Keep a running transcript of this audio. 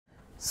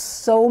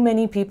So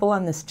many people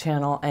on this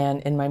channel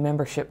and in my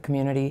membership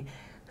community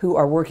who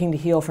are working to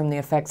heal from the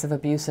effects of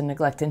abuse and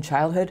neglect in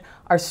childhood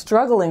are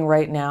struggling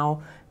right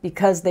now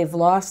because they've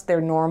lost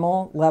their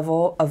normal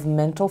level of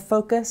mental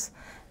focus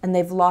and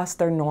they've lost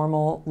their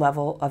normal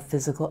level of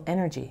physical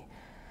energy.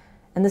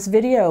 And this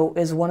video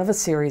is one of a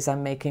series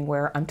I'm making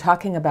where I'm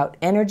talking about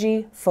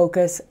energy,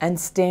 focus, and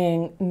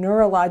staying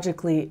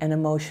neurologically and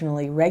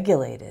emotionally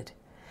regulated.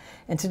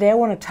 And today I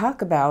want to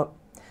talk about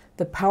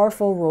the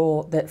powerful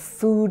role that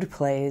food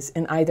plays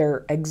in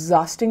either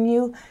exhausting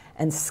you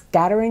and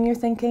scattering your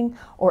thinking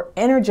or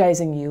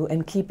energizing you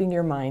and keeping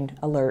your mind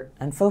alert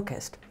and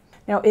focused.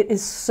 Now, it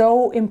is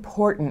so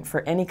important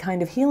for any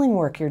kind of healing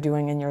work you're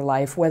doing in your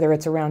life, whether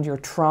it's around your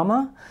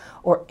trauma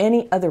or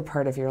any other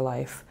part of your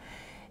life.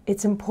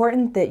 It's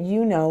important that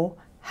you know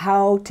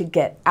how to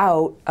get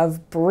out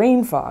of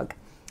brain fog.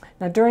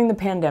 Now, during the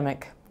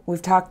pandemic,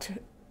 we've talked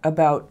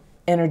about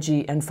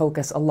energy and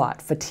focus a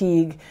lot.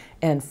 Fatigue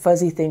and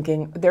fuzzy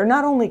thinking. They're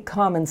not only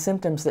common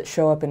symptoms that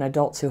show up in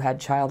adults who had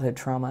childhood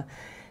trauma.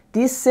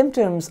 These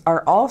symptoms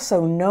are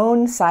also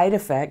known side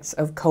effects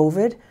of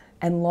COVID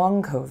and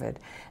long COVID.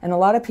 And a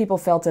lot of people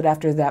felt it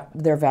after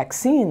their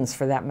vaccines,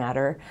 for that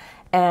matter.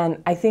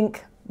 And I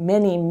think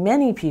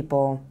many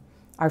people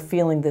are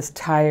feeling this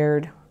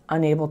tired,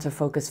 unable to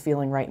focus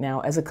feeling right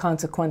now as a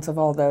consequence of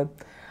all the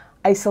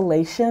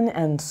isolation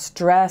and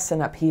stress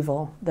and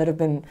upheaval that have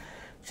been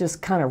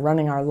just kind of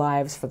running our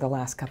lives for the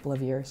last couple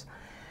of years.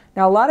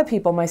 Now, a lot of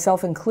people,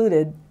 myself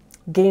included,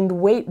 gained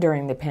weight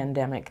during the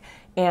pandemic.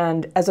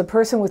 And as a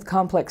person with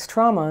complex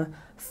trauma,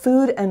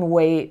 food and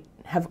weight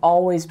have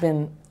always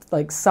been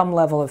like some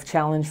level of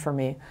challenge for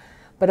me.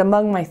 But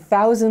among my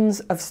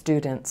thousands of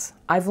students,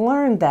 I've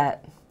learned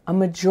that a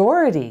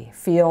majority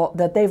feel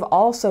that they've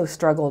also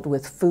struggled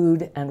with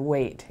food and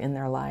weight in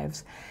their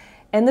lives.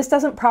 And this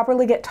doesn't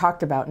properly get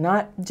talked about,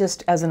 not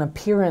just as an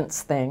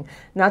appearance thing,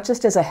 not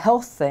just as a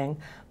health thing,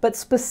 but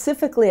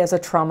specifically as a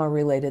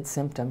trauma-related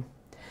symptom.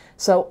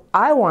 So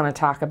I want to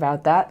talk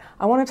about that.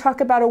 I want to talk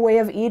about a way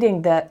of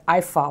eating that I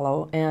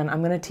follow, and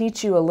I'm going to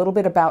teach you a little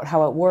bit about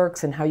how it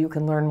works and how you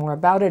can learn more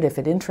about it if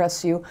it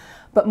interests you.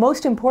 But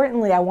most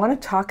importantly, I want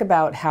to talk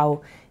about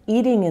how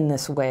eating in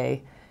this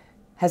way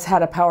has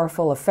had a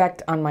powerful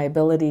effect on my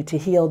ability to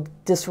heal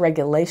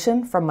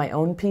dysregulation from my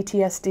own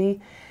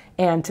PTSD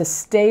and to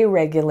stay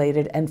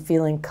regulated and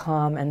feeling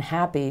calm and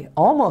happy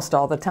almost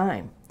all the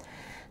time.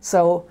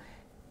 So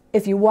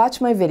if you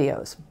watch my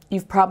videos,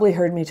 you've probably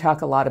heard me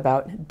talk a lot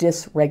about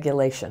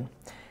dysregulation.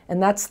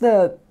 And that's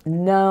the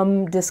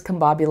numb,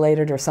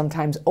 discombobulated, or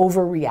sometimes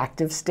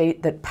overreactive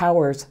state that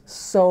powers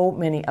so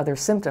many other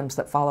symptoms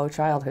that follow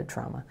childhood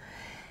trauma.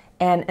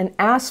 And an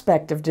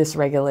aspect of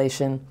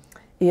dysregulation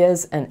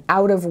is an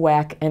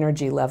out-of-whack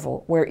energy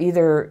level where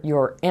either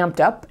you're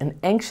amped up and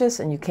anxious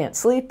and you can't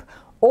sleep,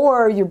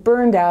 or you're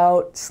burned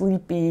out,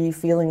 sleepy,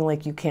 feeling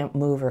like you can't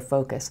move or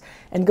focus.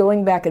 And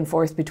going back and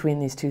forth between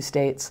these two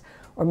states,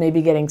 or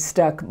maybe getting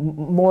stuck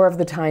more of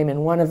the time in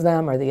one of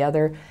them or the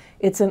other,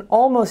 it's an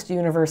almost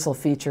universal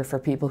feature for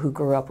people who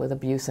grew up with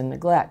abuse and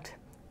neglect.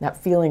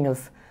 That feeling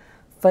of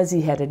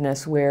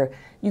fuzzy-headedness where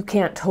you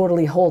can't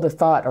totally hold a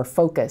thought or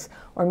focus,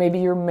 or maybe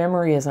your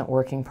memory isn't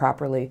working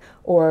properly,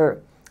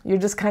 or you're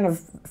just kind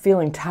of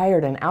feeling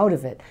tired and out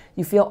of it.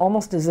 You feel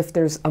almost as if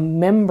there's a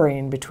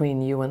membrane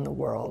between you and the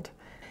world.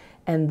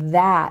 And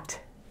that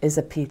is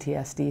a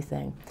PTSD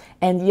thing.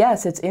 And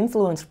yes, it's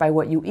influenced by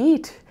what you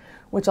eat,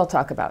 which I'll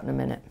talk about in a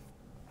minute.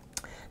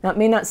 Now, it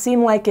may not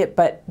seem like it,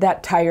 but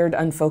that tired,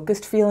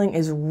 unfocused feeling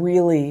is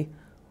really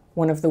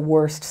one of the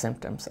worst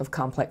symptoms of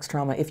complex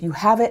trauma. If you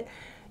have it,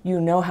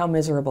 you know how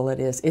miserable it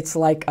is. It's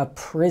like a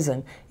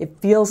prison. It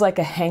feels like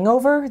a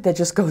hangover that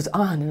just goes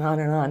on and on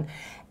and on.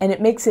 And it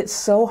makes it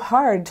so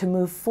hard to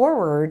move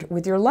forward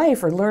with your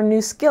life or learn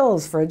new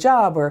skills for a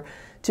job or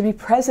to be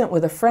present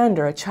with a friend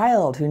or a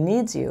child who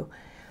needs you.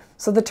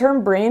 So the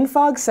term brain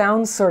fog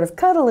sounds sort of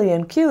cuddly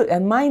and cute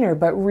and minor,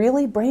 but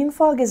really brain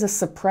fog is a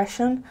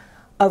suppression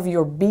of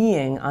your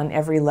being on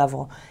every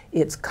level.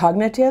 It's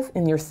cognitive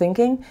in your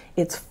thinking,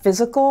 it's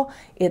physical,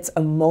 it's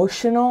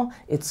emotional,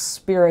 it's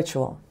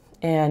spiritual,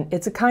 and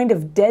it's a kind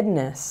of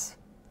deadness.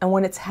 And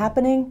when it's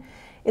happening,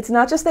 it's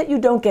not just that you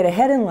don't get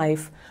ahead in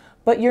life,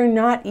 but you're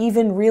not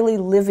even really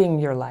living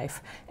your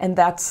life. And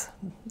that's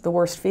the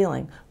worst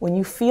feeling. When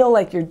you feel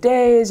like your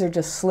days are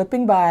just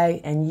slipping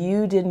by and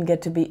you didn't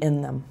get to be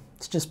in them.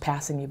 It's just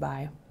passing you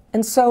by.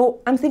 And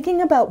so I'm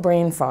thinking about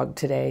brain fog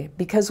today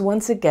because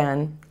once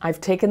again,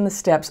 I've taken the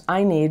steps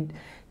I need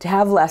to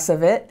have less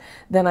of it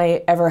than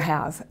I ever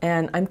have.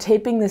 And I'm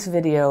taping this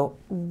video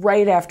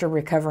right after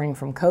recovering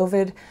from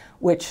COVID,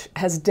 which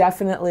has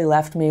definitely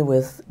left me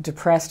with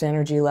depressed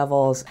energy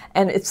levels.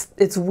 And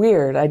it's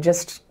weird. I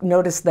just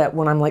noticed that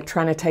when I'm like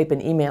trying to type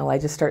an email, I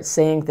just start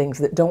saying things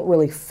that don't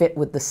really fit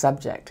with the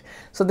subject.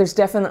 So there's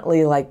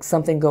definitely like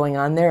something going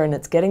on there, and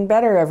it's getting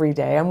better every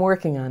day. I'm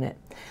working on it.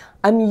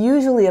 I'm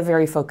usually a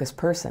very focused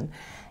person.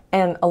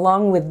 And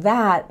along with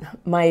that,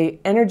 my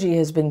energy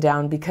has been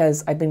down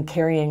because I've been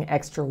carrying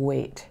extra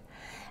weight.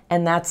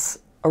 And that's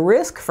a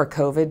risk for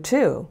COVID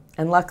too.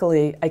 And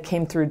luckily, I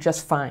came through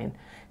just fine.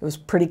 It was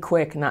pretty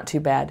quick, not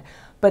too bad.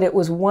 But it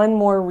was one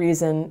more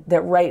reason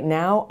that right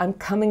now I'm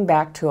coming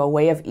back to a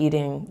way of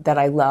eating that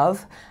I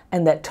love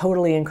and that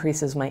totally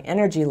increases my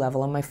energy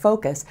level and my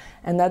focus.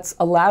 And that's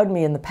allowed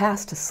me in the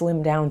past to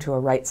slim down to a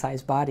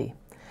right-sized body,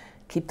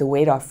 keep the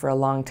weight off for a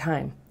long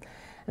time.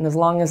 And as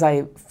long as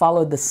I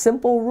followed the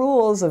simple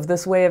rules of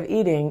this way of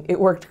eating, it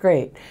worked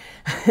great.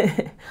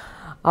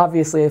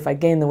 Obviously, if I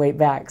gained the weight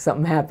back,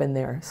 something happened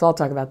there. So I'll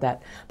talk about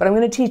that. But I'm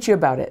going to teach you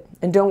about it.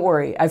 And don't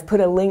worry, I've put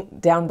a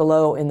link down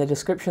below in the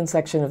description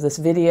section of this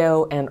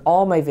video and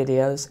all my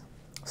videos.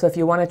 So if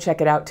you want to check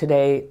it out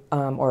today,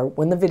 or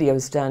when the video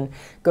is done,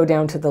 go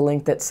down to the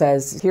link that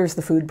says, here's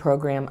the food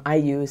program I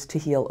use to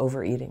heal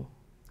overeating.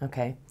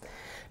 Okay.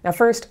 Now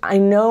first, I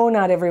know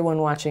not everyone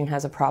watching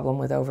has a problem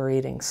with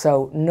overeating,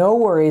 so no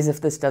worries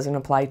if this doesn't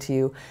apply to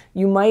you.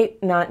 You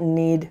might not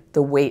need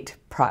the weight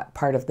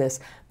part of this,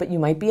 but you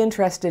might be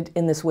interested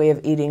in this way of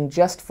eating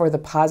just for the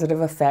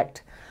positive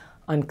effect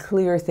on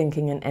clear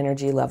thinking and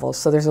energy levels.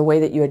 So there's a way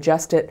that you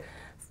adjust it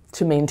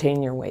to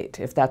maintain your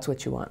weight, if that's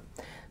what you want.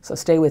 So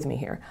stay with me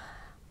here.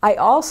 I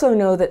also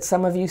know that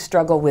some of you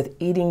struggle with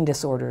eating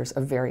disorders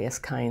of various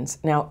kinds.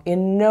 Now,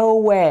 in no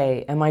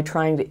way am I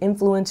trying to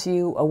influence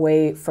you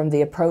away from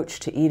the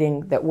approach to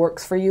eating that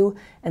works for you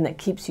and that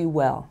keeps you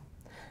well.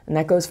 And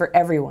that goes for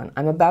everyone.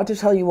 I'm about to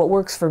tell you what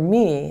works for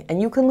me,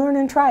 and you can learn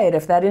and try it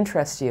if that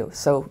interests you.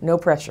 So no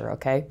pressure,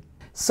 okay?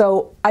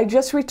 So I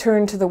just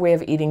returned to the way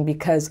of eating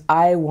because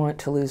I want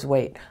to lose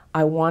weight.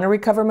 I want to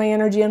recover my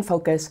energy and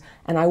focus,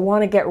 and I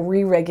want to get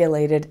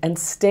re-regulated and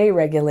stay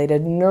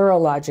regulated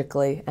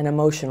neurologically and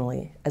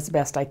emotionally as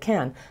best I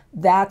can.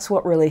 That's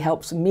what really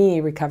helps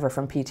me recover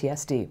from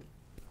PTSD.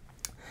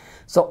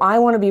 So I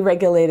want to be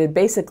regulated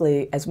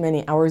basically as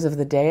many hours of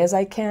the day as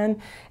I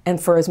can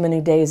and for as many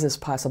days as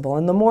possible.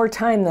 And the more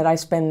time that I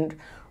spend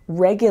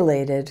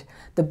regulated,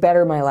 the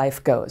better my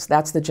life goes.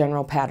 That's the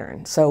general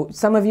pattern. So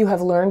some of you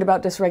have learned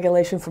about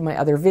dysregulation from my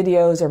other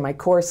videos or my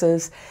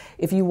courses.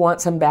 If you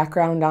want some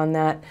background on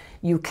that,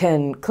 you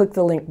can click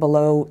the link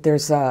below.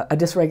 There's a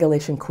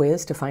dysregulation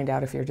quiz to find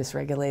out if you're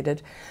dysregulated.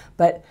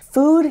 But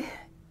food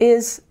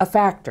is a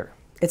factor.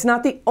 It's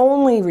not the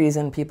only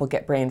reason people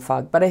get brain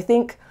fog, but I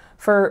think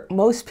for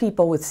most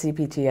people with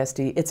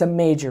CPTSD, it's a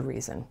major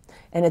reason.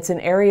 And it's an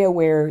area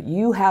where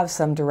you have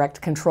some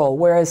direct control,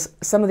 whereas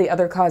some of the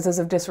other causes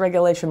of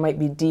dysregulation might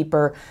be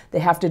deeper. They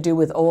have to do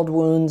with old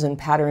wounds and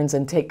patterns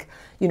and take,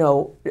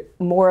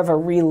 more of a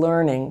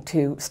relearning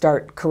to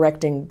start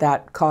correcting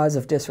that cause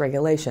of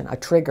dysregulation, a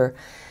trigger.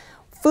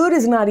 Food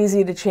is not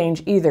easy to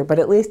change either, but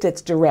at least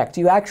it's direct.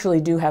 You actually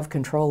do have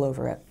control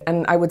over it.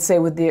 And I would say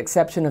with the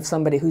exception of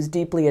somebody who's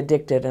deeply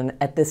addicted and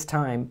at this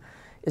time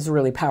is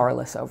really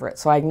powerless over it.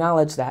 So I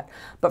acknowledge that.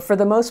 But for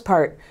the most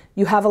part,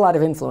 you have a lot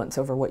of influence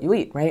over what you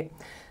eat, right?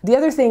 The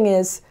other thing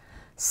is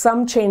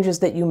some changes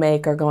that you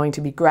make are going to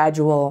be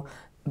gradual.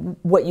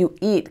 What you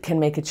eat can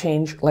make a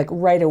change like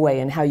right away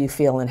in how you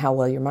feel and how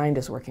well your mind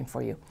is working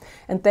for you.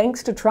 And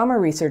thanks to trauma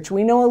research,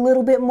 we know a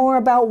little bit more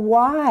about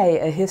why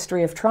a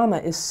history of trauma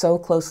is so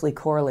closely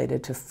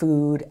correlated to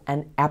food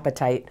and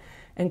appetite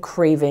and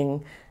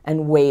craving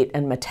and weight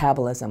and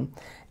metabolism,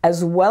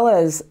 as well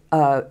as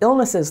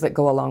illnesses that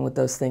go along with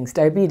those things: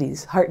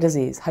 diabetes, heart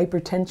disease,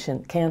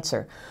 hypertension,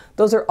 cancer.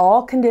 Those are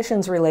all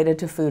conditions related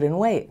to food and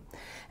weight.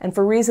 And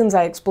for reasons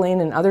I explain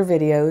in other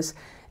videos,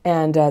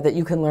 and that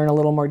you can learn a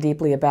little more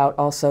deeply about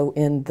also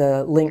in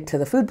the link to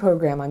the food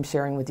program I'm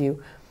sharing with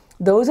you,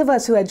 those of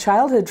us who had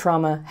childhood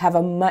trauma have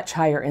a much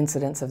higher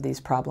incidence of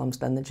these problems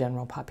than the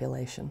general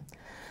population.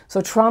 So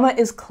trauma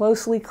is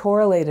closely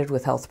correlated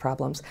with health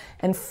problems,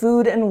 and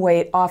food and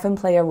weight often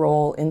play a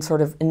role in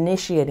sort of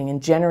initiating and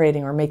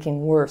generating or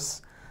making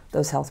worse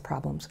those health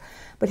problems.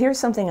 But here's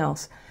something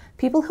else.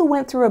 People who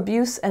went through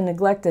abuse and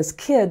neglect as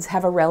kids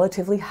have a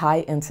relatively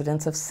high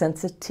incidence of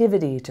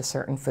sensitivity to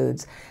certain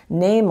foods,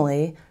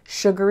 namely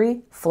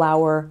sugary,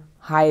 flour,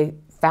 high,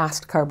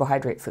 fast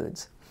carbohydrate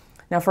foods.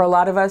 Now for a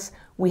lot of us,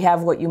 we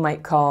have what you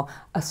might call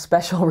a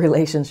special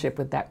relationship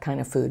with that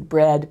kind of food: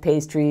 bread,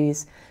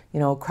 pastries,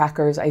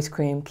 crackers, ice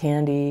cream,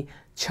 candy,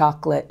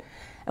 chocolate.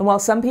 And while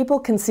some people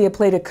can see a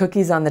plate of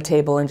cookies on the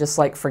table and just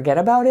forget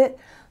about it,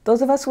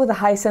 those of us with a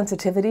high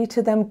sensitivity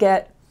to them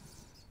get,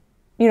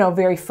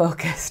 very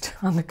focused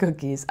on the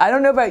cookies. I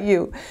don't know about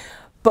you,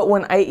 but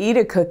when I eat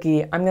a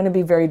cookie, I'm going to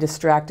be very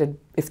distracted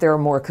if there are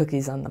more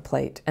cookies on the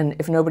plate. And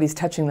if nobody's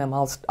touching them,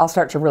 I'll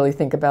start to really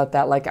think about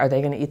that. Are they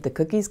going to eat the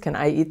cookies? Can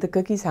I eat the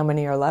cookies? How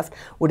many are left?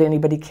 Would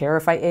anybody care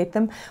if I ate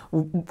them?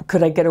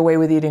 Could I get away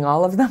with eating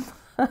all of them?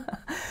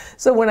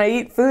 So when I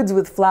eat foods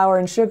with flour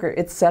and sugar,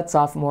 it sets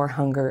off more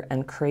hunger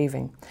and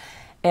craving.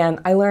 And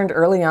I learned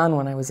early on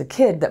when I was a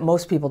kid that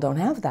most people don't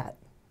have that.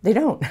 They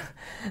don't.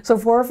 So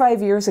 4 or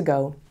 5 years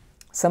ago,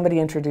 somebody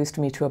introduced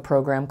me to a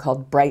program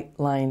called Bright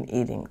Line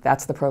Eating.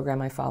 That's the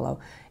program I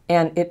follow.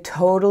 And it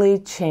totally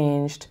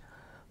changed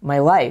my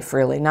life,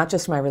 really. Not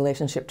just my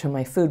relationship to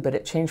my food, but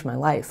it changed my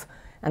life.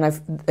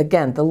 And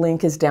again, the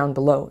link is down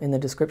below in the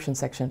description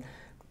section.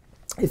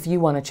 if you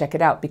want to check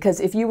it out. Because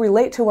if you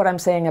relate to what I'm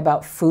saying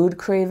about food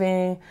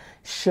craving,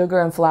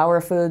 sugar and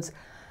flour foods,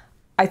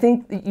 I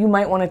think you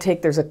might want to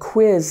take, there's a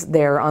quiz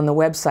there on the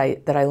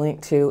website that I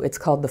linked to. It's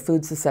called the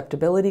Food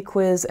Susceptibility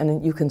Quiz,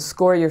 and you can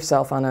score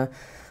yourself on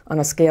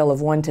a scale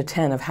of 1 to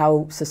 10 of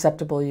how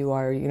susceptible you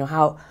are, you know,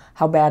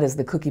 how bad is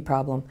the cookie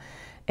problem,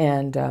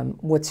 and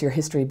what's your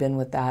history been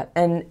with that.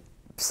 And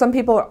some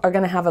people are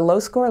going to have a low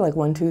score, like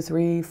 1, 2,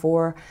 3,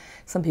 4.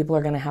 Some people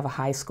are going to have a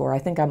high score. I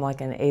think I'm like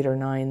an 8 or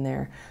 9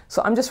 there.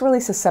 So I'm just really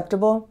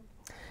susceptible.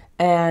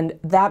 And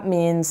that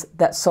means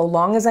that so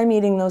long as I'm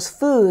eating those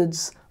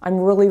foods, I'm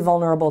really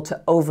vulnerable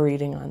to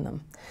overeating on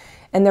them.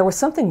 And there was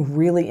something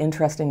really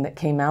interesting that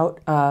came out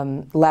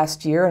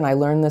last year, and I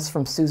learned this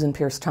from Susan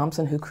Peirce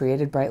Thompson, who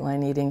created Bright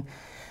Line Eating.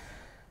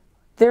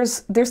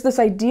 There's this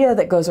idea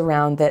that goes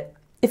around that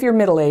if you're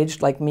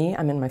middle-aged like me,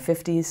 I'm in my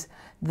 50s,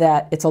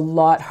 that it's a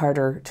lot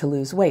harder to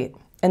lose weight.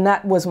 And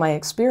that was my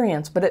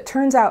experience. But it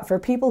turns out for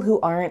people who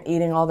aren't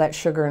eating all that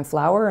sugar and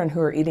flour and who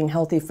are eating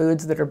healthy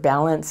foods that are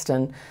balanced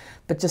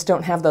but just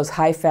don't have those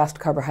high fast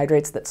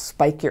carbohydrates that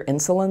spike your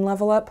insulin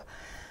level up,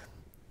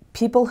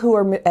 people who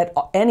are at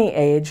any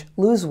age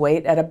lose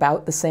weight at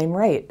about the same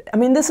rate. I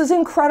mean, this is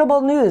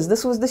incredible news.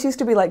 This used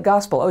to be like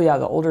gospel. Oh yeah,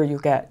 the older you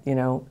get, you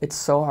know, it's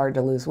so hard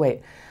to lose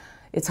weight.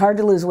 It's hard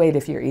to lose weight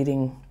if you're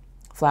eating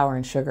flour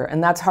and sugar,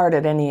 and that's hard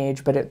at any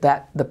age, but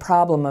the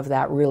problem of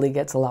that really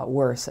gets a lot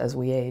worse as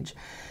we age.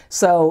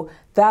 So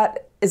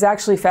that is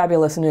actually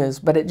fabulous news,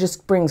 but it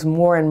just brings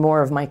more and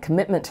more of my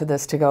commitment to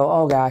this to go,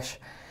 oh gosh,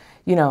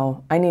 you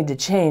know, I need to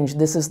change.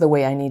 This is the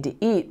way I need to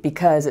eat,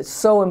 because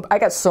I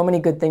got so many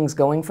good things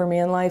going for me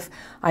in life.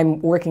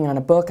 I'm working on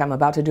a book. I'm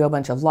about to do a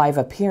bunch of live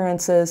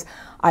appearances.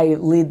 I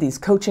lead these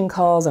coaching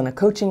calls and a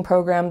coaching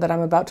program that I'm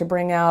about to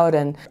bring out,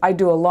 and I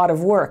do a lot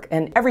of work,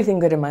 and everything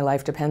good in my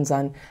life depends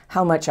on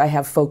how much I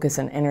have focus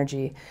and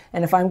energy.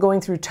 And if I'm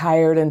going through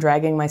tired and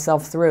dragging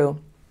myself through,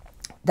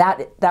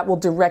 that will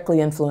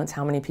directly influence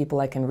how many people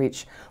I can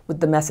reach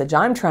with the message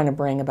I'm trying to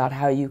bring about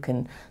how you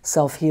can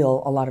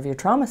self-heal a lot of your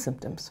trauma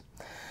symptoms.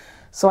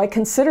 So I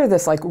consider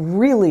this like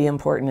really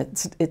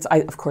important.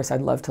 Of course,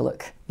 I'd love to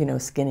look, you know,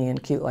 skinny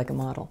and cute like a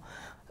model.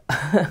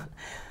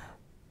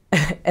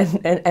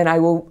 and I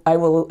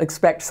will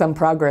expect some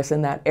progress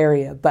in that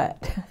area,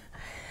 but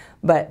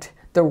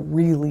the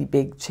really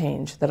big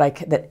change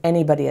that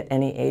anybody at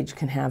any age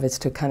can have is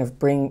to kind of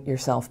bring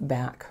yourself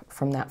back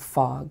from that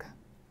fog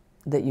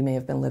that you may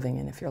have been living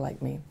in if you're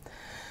like me.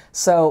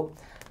 So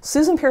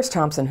Susan Peirce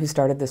Thompson, who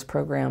started this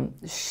program,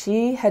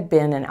 she had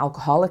been an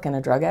alcoholic and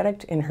a drug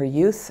addict in her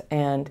youth,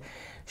 and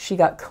she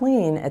got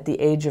clean at the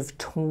age of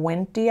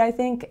 20, I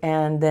think,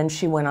 and then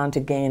she went on to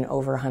gain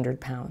over 100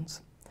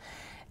 pounds.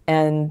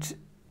 And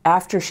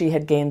after she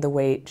had gained the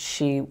weight,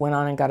 she went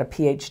on and got a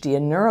PhD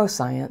in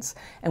neuroscience,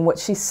 and what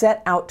she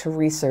set out to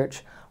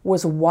research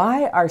was,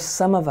 why are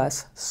some of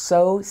us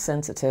so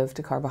sensitive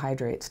to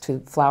carbohydrates, to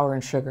flour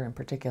and sugar in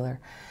particular?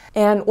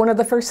 And one of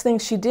the first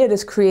things she did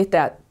is create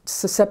that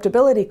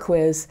susceptibility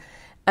quiz.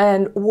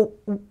 And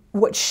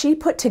what she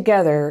put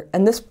together,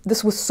 and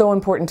this was so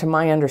important to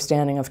my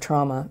understanding of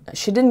trauma.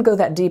 She didn't go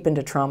that deep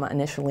into trauma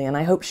initially, and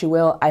I hope she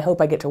will. I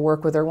hope I get to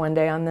work with her one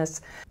day on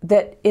this.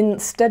 That in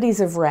studies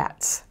of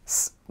rats,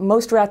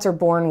 most rats are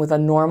born with a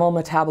normal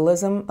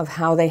metabolism of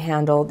how they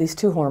handle these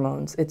two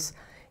hormones. It's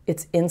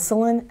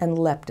insulin and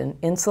leptin.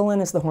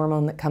 Insulin is the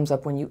hormone that comes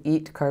up when you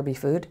eat carby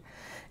food,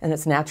 and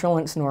it's natural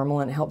and it's normal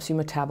and it helps you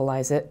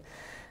metabolize it.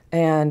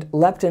 And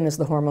leptin is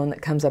the hormone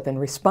that comes up in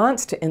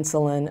response to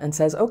insulin and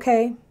says,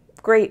 okay,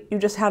 great, you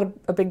just had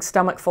a big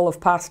stomach full of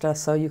pasta,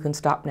 so you can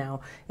stop now,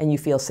 and you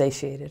feel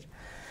satiated.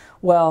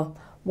 Well,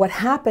 what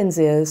happens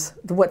is,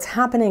 what's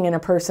happening in a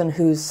person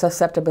whose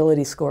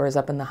susceptibility score is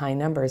up in the high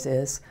numbers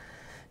is,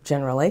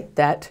 generally,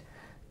 that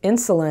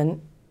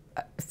insulin,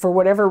 for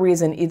whatever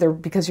reason, either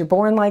because you're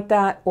born like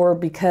that or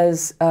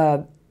because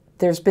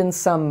there's been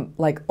some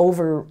like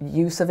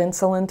overuse of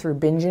insulin through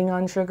binging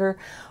on sugar,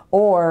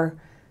 or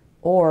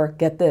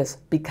get this,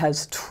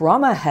 because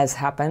trauma has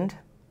happened.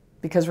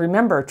 Because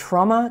remember,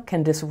 trauma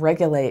can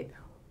dysregulate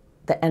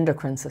the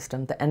endocrine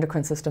system. The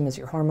endocrine system is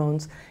your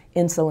hormones.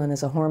 Insulin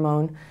is a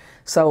hormone.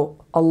 So,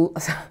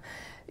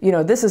 you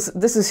know, this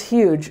is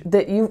huge.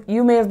 That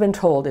you may have been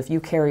told, if you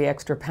carry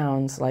extra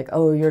pounds, like,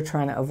 oh, you're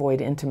trying to avoid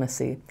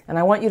intimacy. And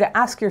I want you to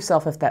ask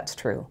yourself if that's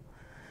true.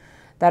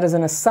 That is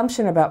an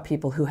assumption about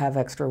people who have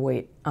extra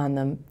weight on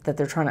them, that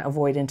they're trying to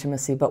avoid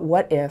intimacy. But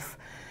what if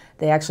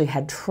they actually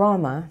had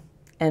trauma,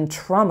 and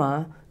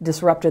trauma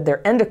disrupted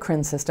their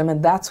endocrine system,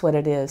 and that's what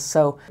it is.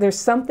 So there's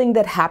something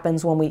that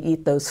happens when we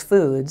eat those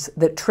foods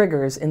that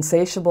triggers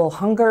insatiable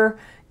hunger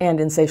and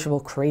insatiable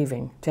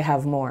craving to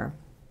have more.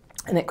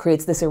 And it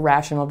creates this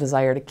irrational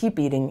desire to keep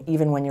eating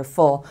even when you're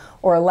full,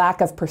 or a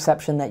lack of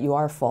perception that you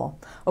are full.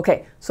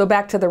 Okay, so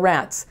back to the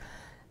rats.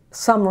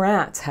 Some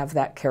rats have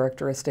that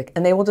characteristic,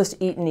 and they will just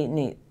eat and eat and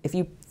eat. If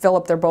you fill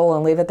up their bowl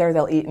and leave it there,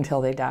 they'll eat until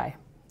they die.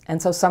 And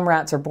so some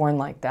rats are born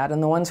like that,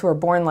 and the ones who are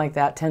born like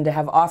that tend to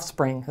have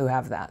offspring who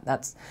have that.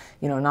 That's,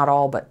 you know, not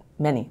all, but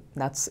many.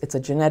 It's a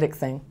genetic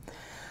thing.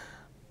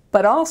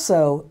 But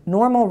also,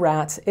 normal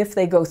rats, if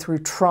they go through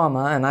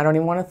trauma, and I don't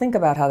even want to think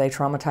about how they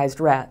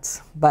traumatized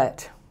rats,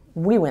 but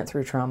we went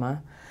through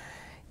trauma,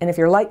 and if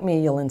you're like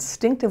me, you'll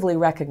instinctively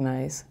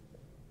recognize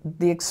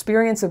the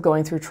experience of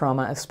going through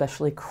trauma,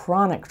 especially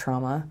chronic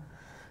trauma,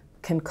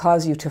 can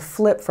cause you to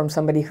flip from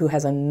somebody who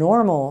has a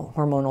normal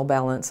hormonal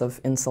balance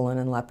of insulin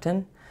and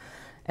leptin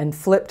and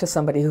flip to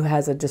somebody who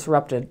has a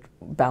disrupted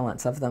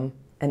balance of them,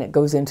 and it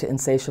goes into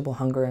insatiable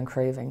hunger and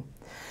craving.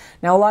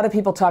 Now, a lot of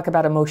people talk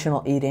about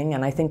emotional eating,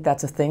 and I think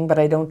that's a thing, but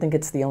I don't think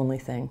it's the only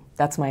thing.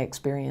 That's my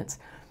experience.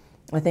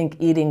 I think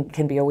eating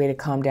can be a way to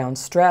calm down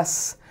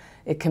stress.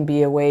 It can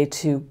be a way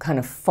to kind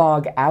of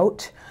fog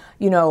out.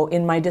 You know,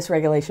 in my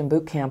Dysregulation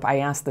Bootcamp, I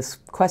asked this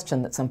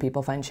question that some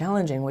people find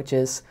challenging, which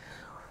is,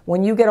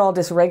 when you get all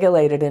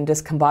dysregulated and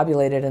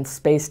discombobulated and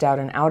spaced out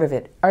and out of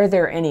it, are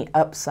there any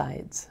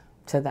upsides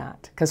to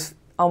that? Because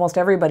almost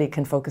everybody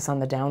can focus on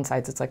the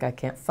downsides. It's like, I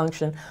can't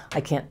function, I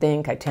can't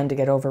think, I tend to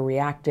get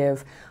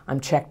overreactive,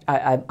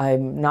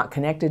 I'm not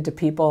connected to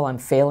people, I'm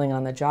failing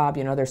on the job.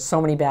 You know, there's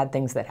so many bad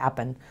things that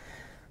happen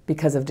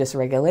because of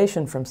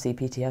dysregulation from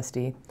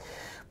CPTSD.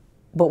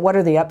 But what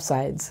are the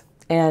upsides?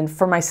 And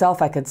for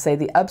myself, I could say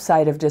the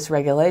upside of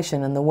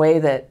dysregulation and the way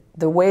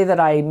that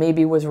I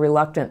maybe was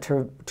reluctant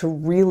to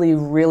really,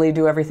 really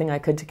do everything I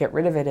could to get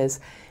rid of it is,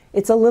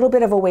 it's a little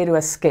bit of a way to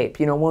escape.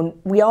 You know, when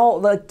we all,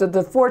 like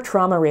the 4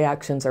 trauma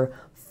reactions are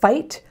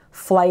fight,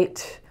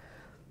 flight,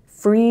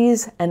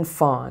 freeze, and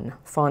fawn.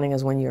 Fawning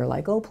is when you're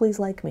like, oh, please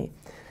like me.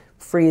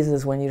 Freeze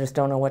is when you just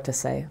don't know what to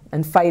say.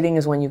 And fighting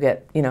is when you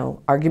get, you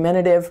know,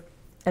 argumentative.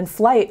 And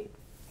flight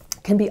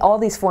can be all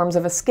these forms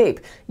of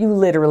escape. You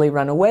literally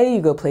run away,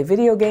 you go play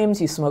video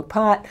games, you smoke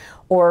pot,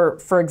 or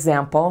for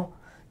example,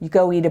 you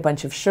go eat a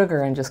bunch of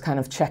sugar and just kind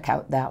of check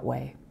out that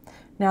way.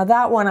 Now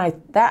that one, I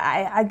get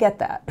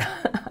that.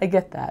 I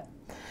get that.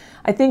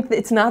 I think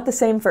it's not the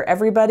same for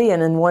everybody,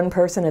 and in one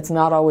person it's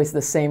not always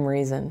the same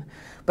reason.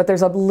 But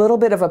there's a little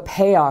bit of a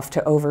payoff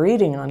to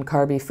overeating on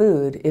carby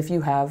food if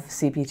you have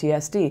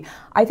CPTSD.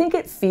 I think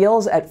it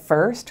feels at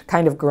first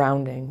kind of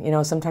grounding. You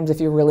know, sometimes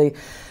if you're really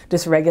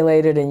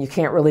dysregulated and you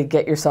can't really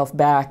get yourself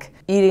back,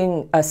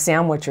 eating a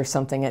sandwich or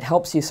something, it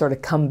helps you sort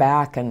of come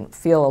back and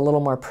feel a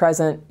little more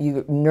present.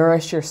 You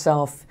nourish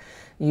yourself.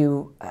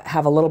 You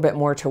have a little bit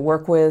more to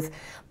work with,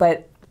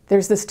 but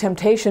there's this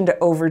temptation to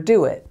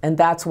overdo it, and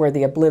that's where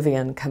the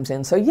oblivion comes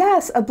in. So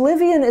yes,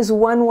 oblivion is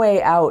one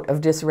way out of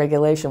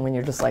dysregulation when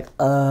you're just like,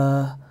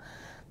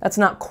 that's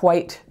not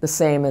quite the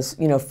same as,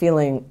 you know,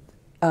 feeling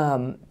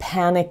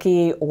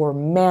panicky or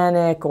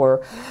manic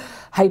or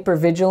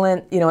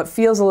hypervigilant. You know, it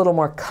feels a little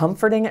more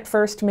comforting at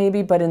first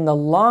maybe, but in the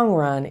long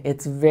run,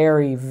 it's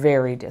very,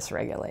 very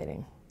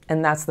dysregulating.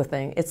 And that's the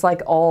thing. It's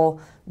like all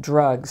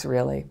drugs,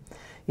 really.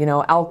 You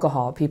know,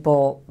 alcohol,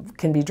 people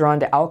can be drawn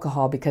to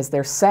alcohol because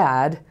they're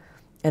sad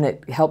and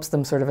it helps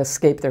them sort of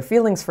escape their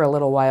feelings for a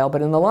little while,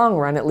 but in the long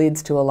run, it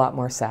leads to a lot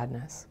more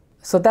sadness.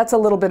 So that's a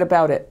little bit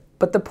about it.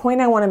 But the point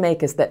I want to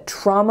make is that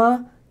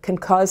trauma can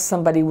cause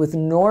somebody with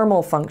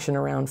normal function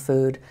around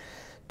food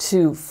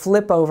to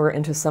flip over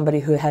into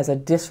somebody who has a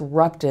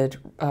disrupted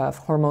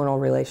hormonal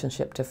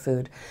relationship to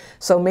food.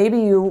 So maybe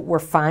you were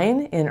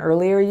fine in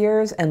earlier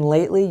years and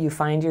lately you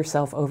find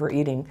yourself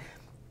overeating.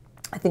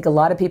 I think a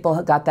lot of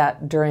people got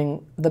that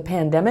during the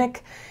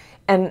pandemic.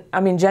 And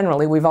I mean,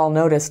 generally, we've all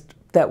noticed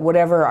that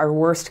whatever our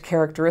worst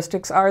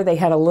characteristics are, they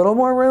had a little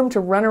more room to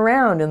run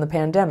around in the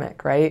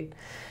pandemic, right?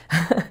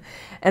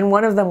 And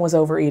one of them was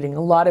overeating.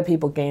 A lot of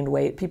people gained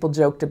weight. People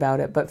joked about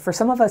it. But for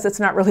some of us, it's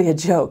not really a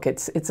joke.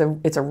 It's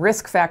a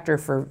risk factor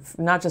for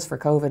not just for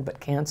COVID, but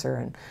cancer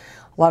and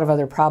a lot of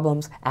other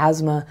problems,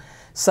 asthma.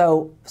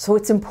 So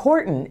it's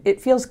important.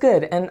 It feels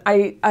good. And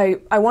I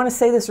want to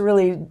say this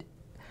really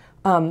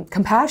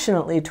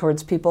compassionately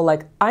towards people.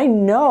 Like, I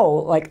know,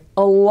 like,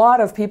 a lot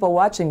of people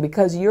watching,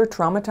 because you're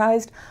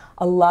traumatized,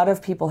 a lot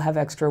of people have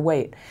extra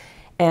weight.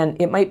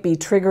 And it might be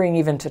triggering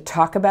even to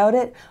talk about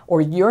it,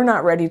 or you're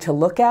not ready to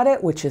look at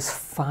it, which is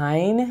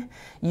fine.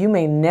 You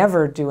may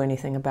never do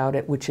anything about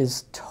it, which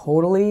is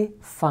totally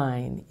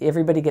fine.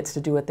 Everybody gets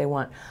to do what they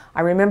want.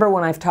 I remember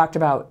when I've talked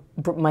about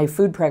my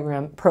food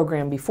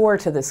program before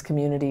to this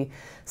community,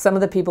 some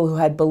of the people who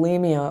had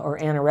bulimia or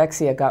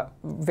anorexia got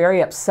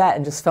very upset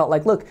and just felt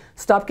like, look,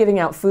 stop giving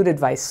out food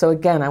advice. So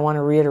again, I want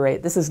to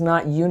reiterate, this is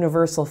not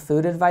universal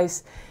food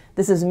advice.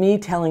 This is me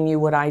telling you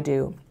what I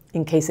do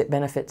in case it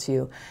benefits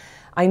you.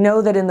 I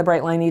know that in the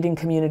Bright Line Eating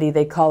community,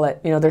 they call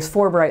it, you know, there's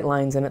 4 bright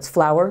lines, and it's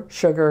flour,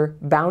 sugar,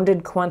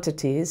 bounded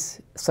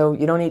quantities. So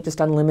you don't eat just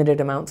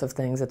unlimited amounts of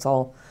things. It's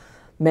all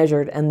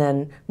measured. And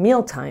then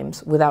meal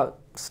times without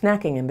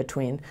snacking in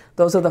between.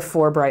 Those are the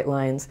 4 bright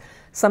lines.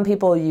 Some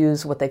people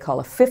use what they call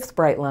a 5th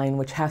bright line,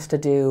 which has to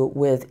do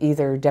with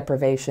either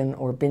deprivation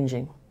or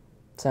binging.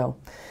 So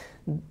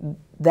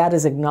that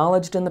is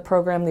acknowledged in the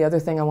program. The other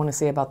thing I want to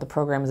say about the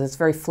program is it's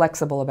very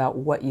flexible about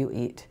what you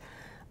eat.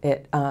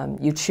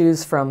 You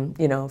choose from,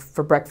 you know,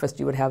 for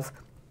breakfast you would have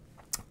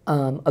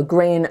a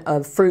grain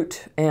of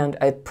fruit and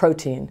a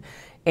protein.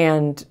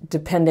 And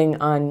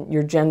depending on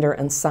your gender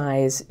and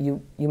size,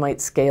 you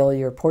might scale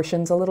your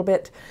portions a little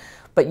bit.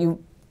 But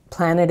you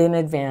plan it in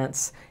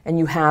advance, and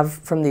you have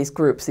from these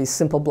groups these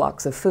simple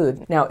blocks of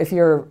food. Now, if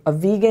you're a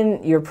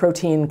vegan, your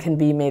protein can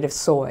be made of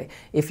soy.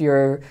 If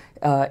you're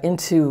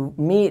into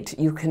meat,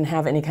 you can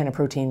have any kind of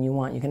protein you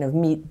want. You can have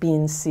meat,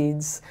 beans,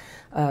 seeds,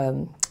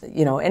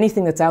 you know,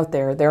 anything that's out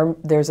there.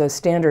 There's a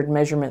standard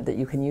measurement that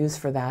you can use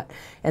for that.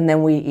 And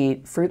then we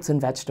eat fruits and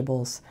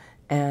vegetables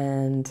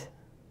and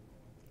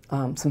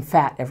some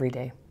fat every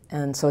day.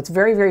 And so it's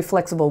very, very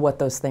flexible what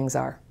those things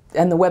are.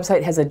 And the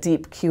website has a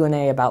deep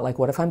Q&A about, like,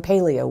 what if I'm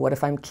paleo? What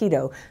if I'm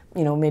keto?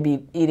 You know,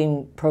 maybe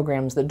eating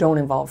programs that don't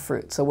involve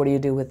fruit. So what do you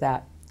do with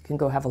that? You can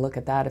go have a look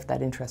at that if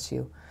that interests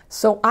you.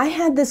 So I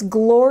had this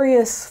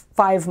glorious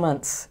 5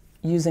 months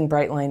using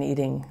Bright Line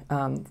Eating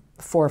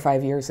 4 or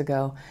 5 years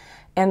ago.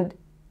 And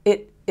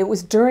it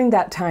was during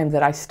that time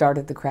that I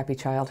started the Crappy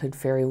Childhood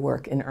Fairy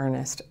work in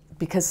earnest,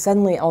 because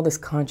suddenly all this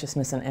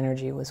consciousness and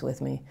energy was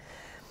with me.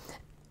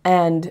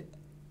 And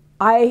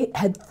I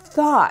had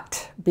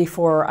thought,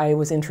 before I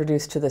was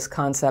introduced to this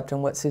concept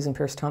and what Susan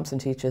Peirce Thompson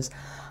teaches,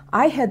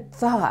 I had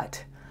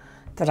thought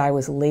that I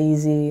was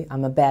lazy,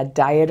 I'm a bad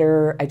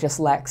dieter, I just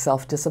lack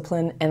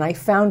self-discipline, and I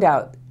found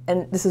out,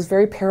 and this is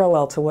very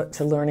parallel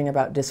to learning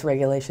about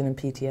dysregulation and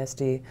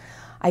PTSD,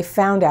 I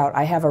found out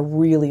I have a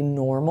really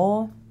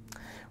normal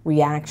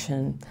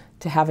reaction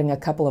to having a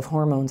couple of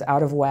hormones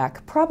out of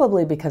whack,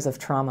 probably because of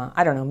trauma.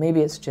 I don't know,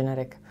 maybe it's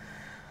genetic.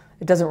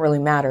 It doesn't really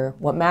matter.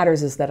 What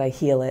matters is that I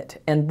heal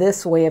it. And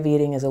this way of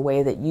eating is a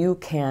way that you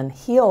can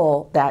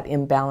heal that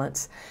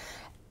imbalance.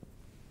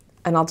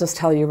 And I'll just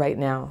tell you right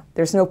now,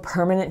 there's no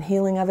permanent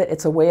healing of it.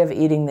 It's a way of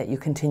eating that you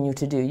continue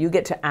to do. You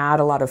get to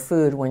add a lot of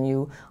food when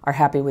you are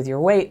happy with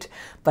your weight,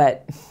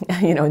 but,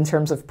 you know, in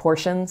terms of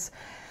portions.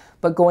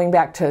 But going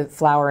back to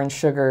flour and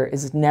sugar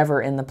is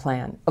never in the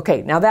plan.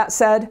 Okay, now that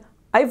said,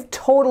 I've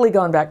totally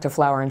gone back to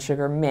flour and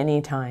sugar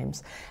many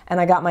times. And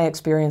I got my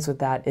experience with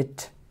that.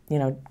 It, you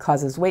know,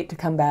 causes weight to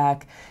come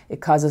back. It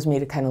causes me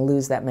to kind of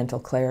lose that mental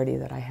clarity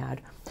that I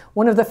had.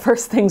 One of the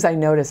first things I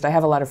noticed, I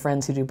have a lot of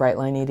friends who do Bright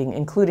Line Eating,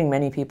 including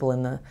many people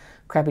in the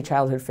Crappy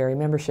Childhood Fairy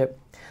membership.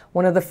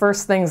 One of the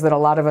first things that a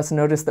lot of us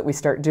notice that we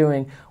start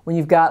doing when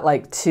you've got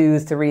like 2,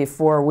 3,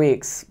 4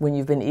 weeks, when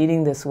you've been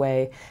eating this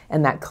way,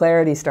 and that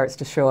clarity starts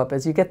to show up,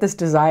 is you get this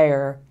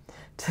desire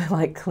to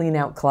like clean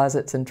out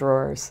closets and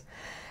drawers.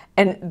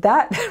 And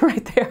that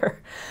right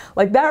there,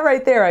 like that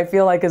right there, I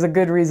feel like is a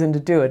good reason to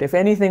do it. If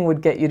anything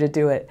would get you to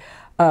do it.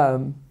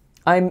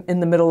 I'm in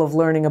the middle of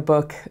learning a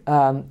book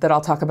that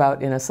I'll talk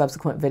about in a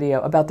subsequent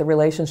video about the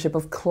relationship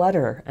of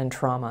clutter and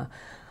trauma.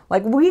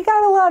 Like, we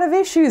got a lot of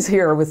issues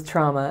here with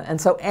trauma, and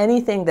so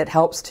anything that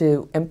helps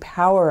to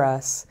empower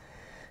us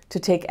to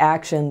take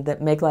action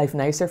that make life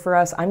nicer for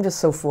us, I'm just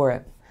so for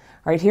it.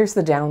 All right, here's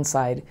the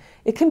downside.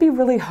 It can be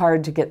really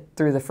hard to get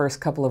through the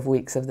first couple of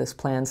weeks of this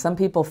plan. Some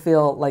people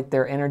feel like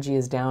their energy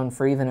is down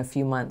for even a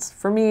few months.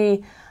 For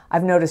me,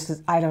 I've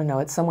noticed, I don't know,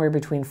 it's somewhere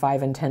between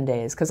 5 and 10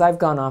 days, because I've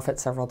gone off it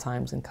several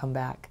times and come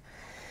back.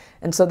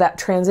 And so that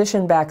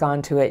transition back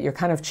onto it, you're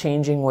kind of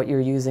changing what you're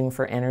using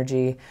for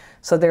energy.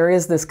 So there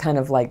is this kind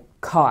of like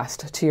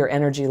cost to your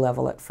energy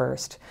level at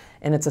first.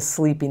 And it's a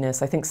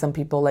sleepiness. I think some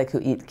people like who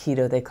eat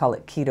keto, they call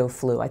it keto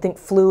flu. I think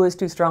flu is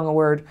too strong a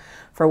word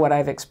for what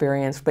I've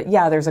experienced. But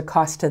yeah, there's a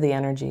cost to the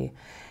energy.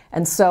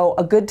 And so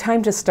a good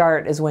time to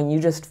start is when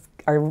you just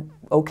are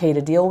okay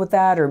to deal with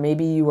that, or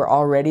maybe you were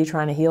already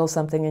trying to heal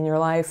something in your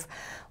life.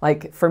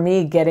 Like for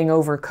me, getting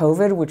over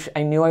COVID, which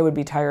I knew I would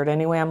be tired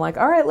anyway, I'm like,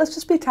 all right, let's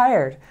just be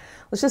tired.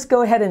 Let's just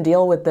go ahead and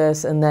deal with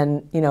this, and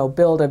then, you know,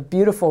 build a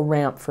beautiful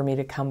ramp for me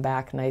to come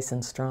back nice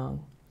and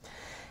strong.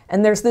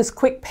 And there's this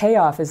quick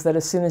payoff, is that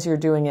as soon as you're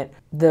doing it,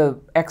 the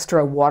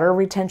extra water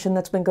retention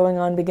that's been going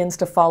on begins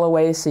to fall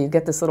away, so you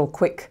get this little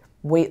quick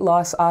weight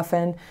loss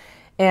often.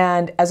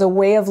 And as a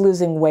way of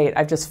losing weight,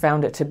 I've just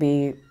found it to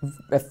be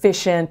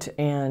efficient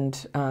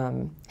and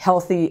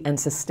healthy and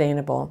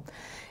sustainable.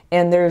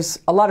 And there's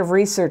a lot of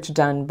research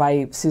done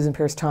by Susan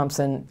Peirce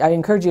Thompson. I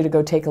encourage you to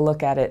go take a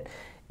look at it.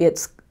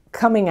 It's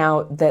coming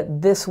out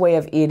that this way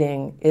of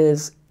eating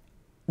is,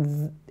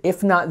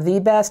 if not the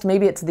best,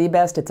 maybe it's the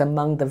best, it's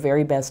among the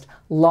very best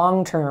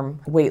long-term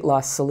weight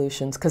loss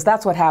solutions, because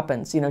that's what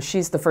happens. You know,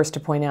 she's the first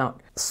to point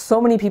out, so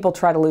many people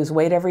try to lose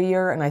weight every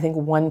year, and I think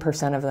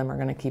 1% of them are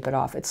going to keep it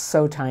off. It's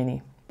so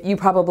tiny. You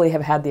probably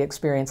have had the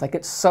experience, like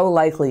it's so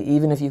likely,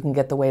 even if you can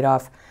get the weight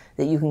off,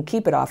 that you can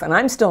keep it off. And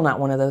I'm still not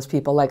one of those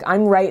people. Like,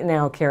 I'm right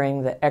now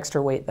carrying the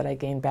extra weight that I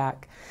gained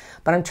back.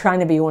 But I'm trying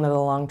to be one of the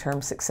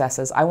long-term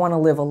successes. I want to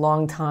live a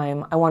long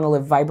time. I want to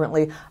live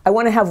vibrantly. I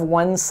want to have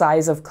one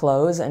size of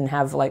clothes and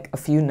have like a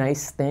few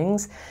nice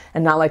things,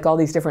 and not like all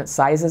these different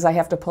sizes I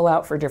have to pull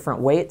out for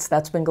different weights.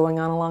 That's been going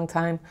on a long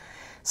time.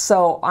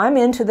 So I'm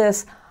into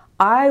this.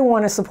 I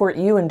want to support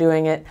you in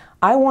doing it.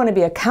 I want to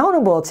be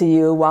accountable to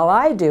you while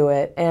I do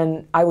it.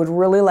 And I would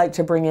really like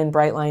to bring in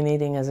Bright Line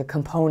Eating as a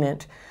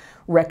component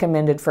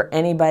recommended for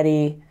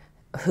anybody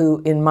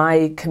who, in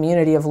my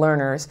community of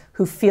learners,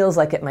 who feels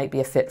like it might be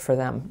a fit for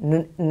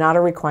them. Not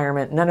a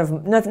requirement.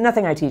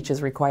 Nothing I teach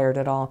is required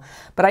at all.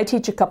 But I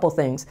teach a couple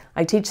things.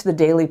 I teach the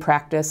daily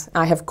practice.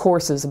 I have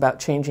courses about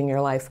changing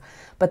your life.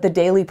 But the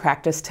daily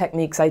practice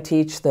techniques I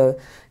teach, the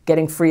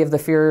getting free of the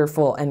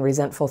fearful and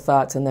resentful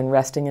thoughts, and then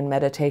resting in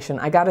meditation.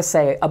 I gotta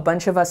say, a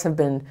bunch of us have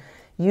been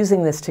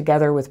using this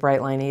together with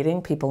Bright Line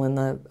Eating, people in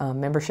the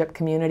membership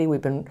community.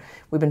 We've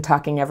been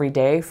talking every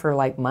day for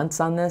like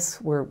months on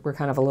this. We're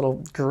kind of a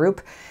little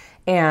group,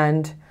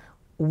 and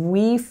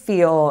we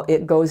feel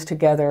it goes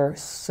together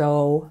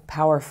so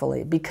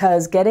powerfully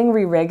because getting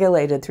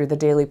re-regulated through the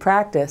daily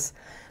practice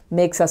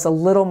makes us a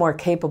little more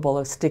capable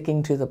of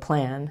sticking to the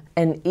plan.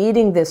 And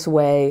eating this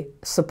way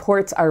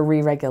supports our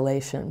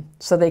re-regulation.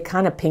 So they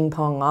kind of ping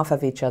pong off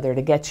of each other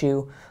to get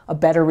you a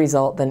better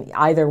result than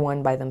either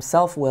one by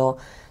themselves will,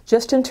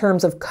 just in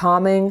terms of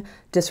calming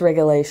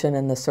dysregulation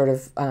and the sort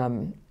of,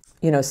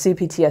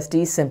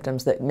 CPTSD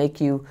symptoms that make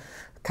you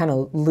kind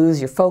of lose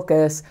your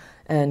focus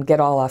and get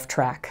all off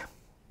track,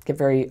 get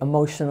very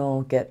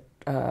emotional, get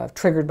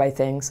triggered by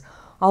things.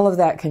 All of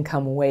that can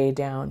come way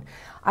down.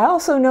 I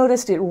also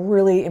noticed it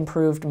really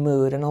improved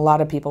mood, and a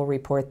lot of people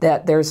report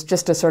that there's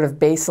just a sort of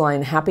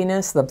baseline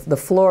happiness, the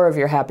floor of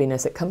your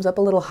happiness, it comes up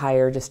a little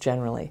higher just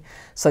generally.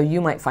 So you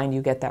might find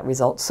you get that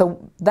result.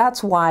 So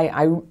that's why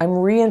I'm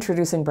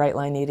reintroducing Bright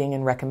Line Eating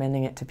and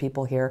recommending it to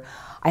people here.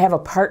 I have a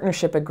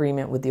partnership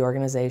agreement with the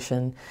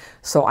organization,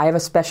 so I have a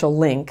special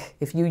link.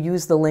 If you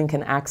use the link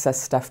and access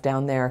stuff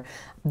down there,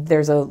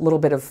 there's a little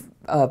bit of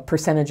a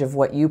percentage of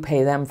what you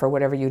pay them for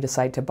whatever you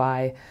decide to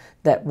buy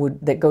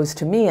that goes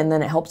to me, and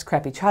then it helps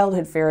Crappy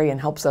Childhood Fairy and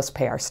helps us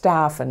pay our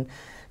staff and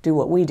do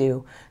what we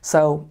do.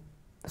 So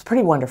it's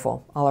pretty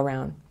wonderful all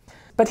around.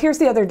 But here's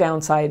the other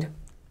downside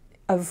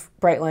of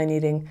Bright Line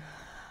Eating.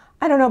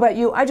 I don't know about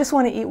you, I just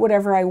want to eat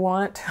whatever I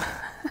want.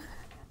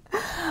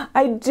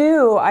 I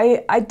do.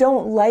 I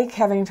don't like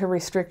having to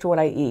restrict what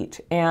I eat,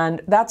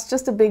 and that's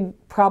just a big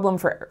problem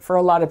for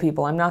a lot of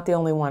people. I'm not the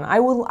only one. I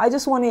want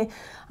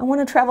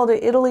to travel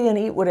to Italy and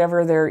eat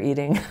whatever they're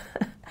eating.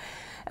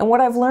 And what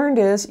I've learned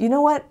is, you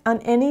know what? On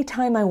any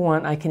time I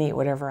want, I can eat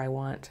whatever I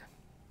want.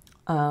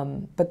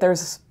 But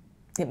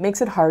it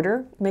makes it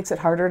harder. It makes it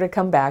harder to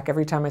come back.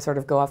 Every time I sort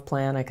of go off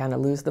plan, I kind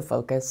of lose the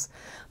focus.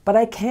 But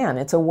I can.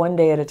 It's a one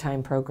day at a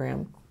time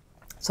program.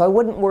 So I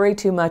wouldn't worry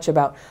too much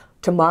about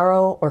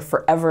tomorrow or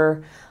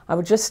forever. I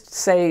would just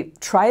say,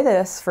 try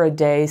this for a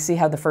day, see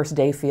how the first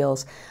day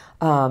feels.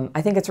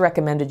 I think it's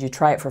recommended you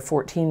try it for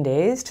 14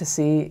 days to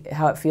see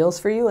how it feels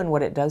for you and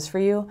what it does for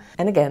you.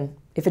 And again,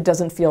 if it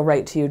doesn't feel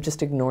right to you,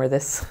 just ignore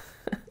this.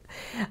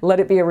 Let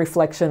it be a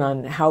reflection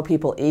on how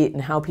people eat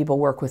and how people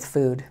work with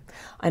food.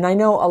 And I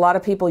know a lot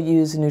of people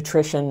use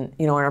nutrition,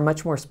 and are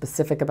much more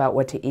specific about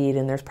what to eat,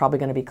 and there's probably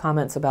going to be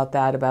comments about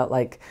that, about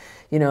like,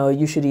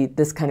 you should eat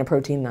this kind of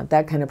protein, not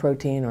that kind of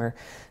protein, or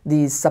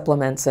these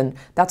supplements, and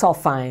that's all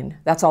fine.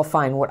 That's all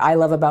fine. What I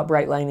love about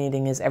Bright Line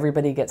Eating is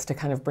everybody gets to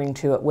kind of bring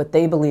to it what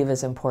they believe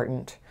is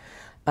important,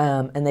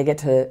 and they get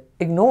to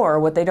ignore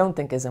what they don't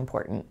think is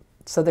important.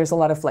 So there's a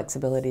lot of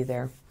flexibility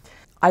there.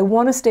 I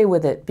want to stay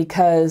with it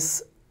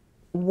because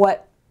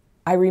what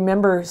I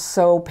remember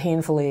so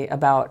painfully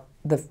about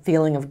the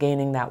feeling of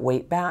gaining that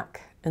weight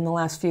back in the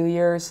last few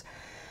years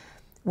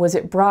was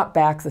it brought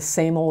back the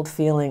same old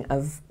feeling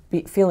of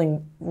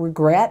feeling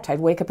regret. I'd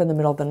wake up in the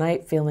middle of the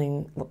night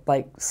feeling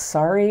like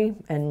sorry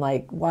and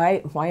like,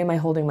 why am I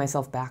holding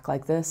myself back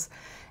like this?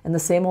 And the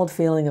same old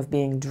feeling of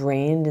being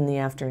drained in the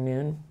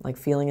afternoon, like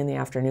feeling in the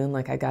afternoon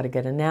like I got to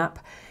get a nap,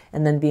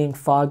 and then being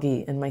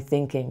foggy in my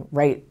thinking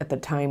right at the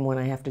time when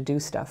I have to do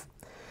stuff.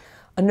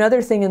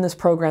 Another thing in this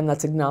program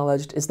that's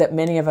acknowledged is that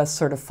many of us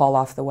sort of fall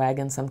off the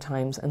wagon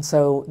sometimes. And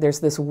so there's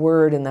this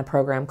word in the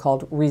program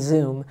called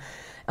resume.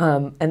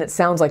 And it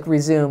sounds like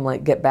resume,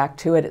 like get back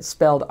to it. It's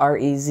spelled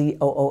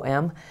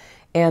R-E-Z-O-O-M.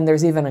 And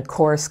there's even a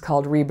course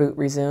called Reboot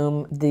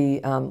Resume.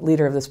 The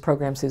leader of this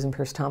program, Susan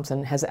Pierce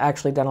Thompson, has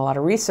actually done a lot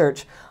of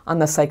research on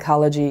the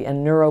psychology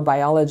and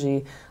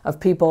neurobiology of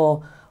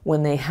people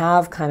when they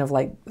have kind of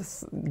like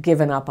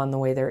given up on the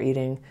way they're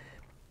eating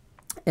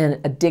and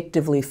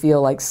addictively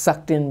feel like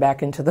sucked in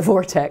back into the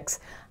vortex,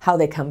 how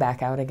they come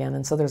back out again.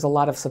 And so there's a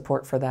lot of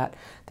support for that.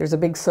 There's a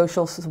big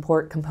social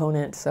support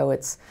component, so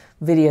it's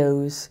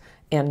videos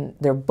and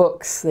there are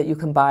books that you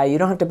can buy. You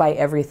don't have to buy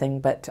everything,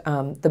 but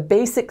the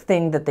basic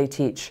thing that they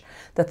teach,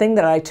 the thing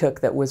that I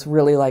took that was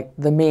really like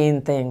the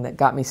main thing that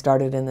got me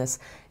started in this,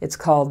 it's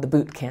called the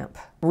Bootcamp.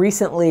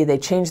 Recently, they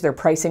changed their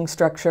pricing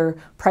structure.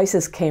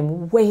 Prices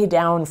came way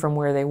down from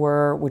where they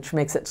were, which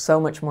makes it so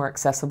much more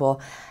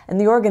accessible.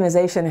 And the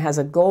organization has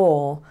a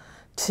goal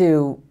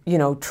to,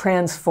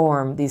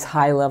 transform these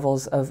high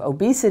levels of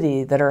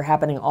obesity that are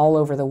happening all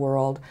over the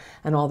world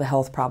and all the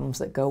health problems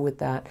that go with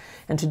that.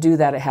 And to do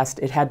that,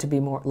 it had to be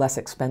less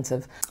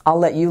expensive. I'll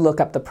let you look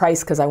up the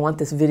price because I want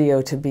this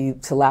video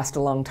to last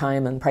a long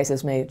time, and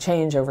prices may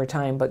change over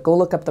time, but go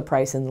look up the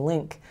price in the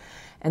link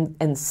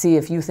and see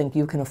if you think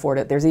you can afford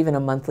it. There's even a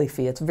monthly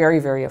fee. It's very,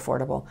 very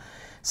affordable.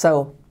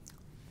 So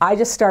I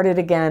just started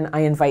again. I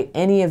invite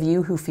any of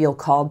you who feel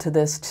called to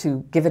this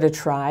to give it a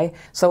try.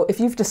 So if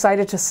you've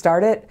decided to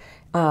start it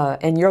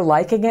and you're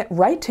liking it,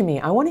 write to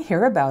me. I want to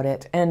hear about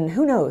it. And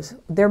who knows,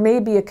 there may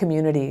be a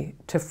community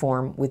to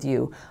form with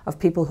you of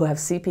people who have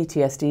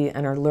CPTSD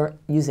and are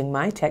using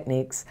my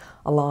techniques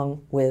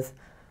along with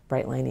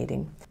bright line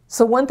eating.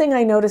 So one thing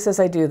I notice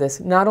as I do this,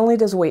 not only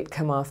does weight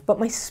come off, but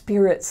my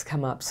spirits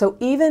come up. So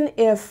even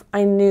if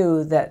I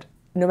knew that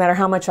no matter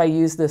how much I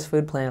use this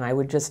food plan, I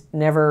would just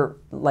never,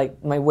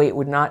 like, my weight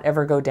would not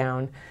ever go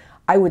down,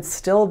 I would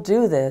still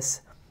do this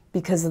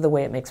because of the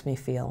way it makes me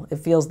feel. It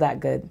feels that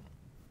good.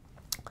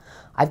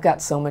 I've got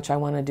so much I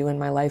want to do in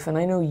my life, and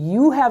I know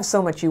you have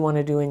so much you want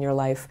to do in your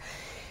life.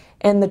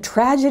 And the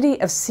tragedy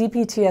of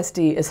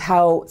CPTSD is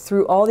how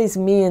through all these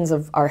means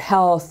of our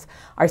health,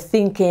 our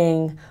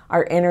thinking,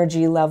 our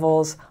energy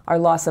levels, our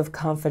loss of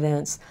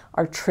confidence,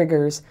 our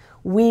triggers,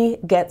 we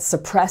get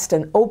suppressed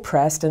and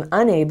oppressed and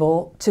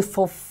unable to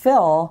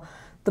fulfill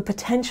the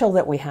potential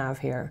that we have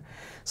here.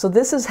 So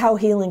this is how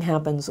healing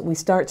happens. We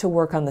start to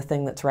work on the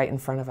thing that's right in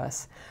front of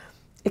us.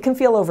 It can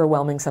feel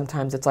overwhelming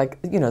sometimes. It's like,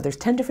 you know, there's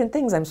 10 different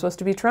things I'm supposed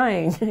to be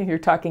trying. You're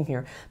talking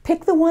here.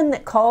 Pick the one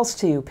that calls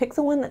to you. Pick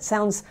the one that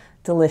sounds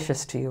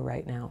delicious to you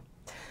right now.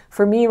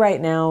 For me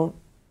right now,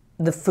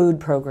 the food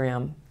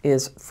program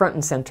is front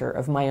and center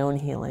of my own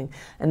healing,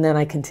 and then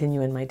I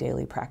continue in my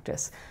daily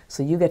practice.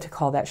 So you get to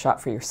call that shot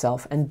for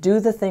yourself and do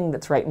the thing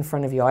that's right in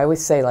front of you. I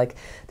always say, like,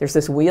 there's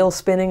this wheel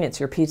spinning,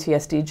 it's your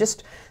PTSD.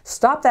 Just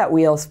stop that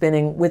wheel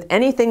spinning with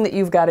anything that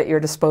you've got at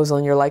your disposal,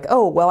 and you're like,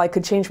 oh, well, I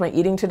could change my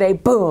eating today.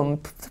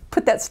 Boom,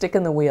 put that stick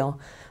in the wheel,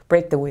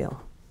 break the wheel.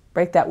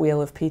 Break that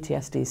wheel of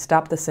PTSD.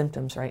 Stop the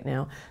symptoms right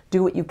now.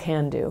 Do what you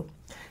can do.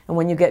 And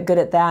when you get good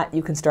at that,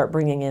 you can start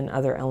bringing in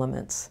other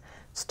elements.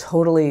 It's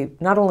totally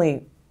not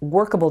only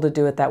workable to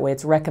do it that way,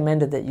 it's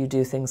recommended that you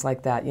do things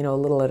like that, you know, a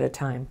little at a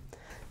time.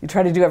 You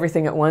try to do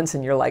everything at once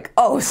and you're like,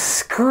 oh,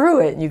 screw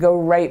it. And you go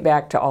right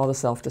back to all the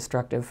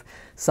self-destructive,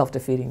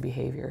 self-defeating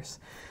behaviors.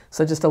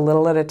 So just a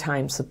little at a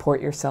time, support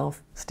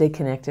yourself, stay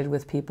connected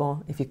with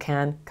people. If you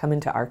can, come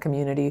into our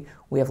community.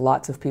 We have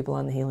lots of people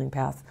on the healing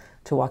path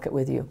to walk it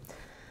with you.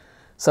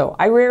 So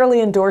I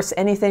rarely endorse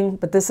anything,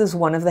 but this is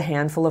one of the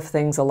handful of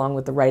things, along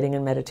with the writing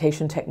and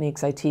meditation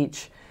techniques I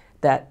teach,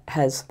 that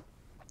has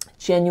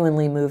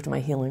genuinely moved my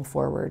healing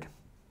forward.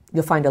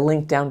 You'll find a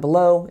link down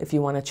below if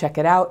you want to check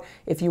it out.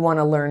 If you want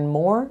to learn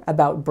more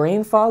about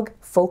brain fog,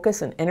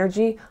 focus, and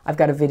energy, I've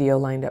got a video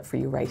lined up for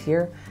you right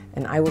here,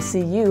 and I will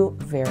see you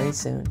very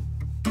soon.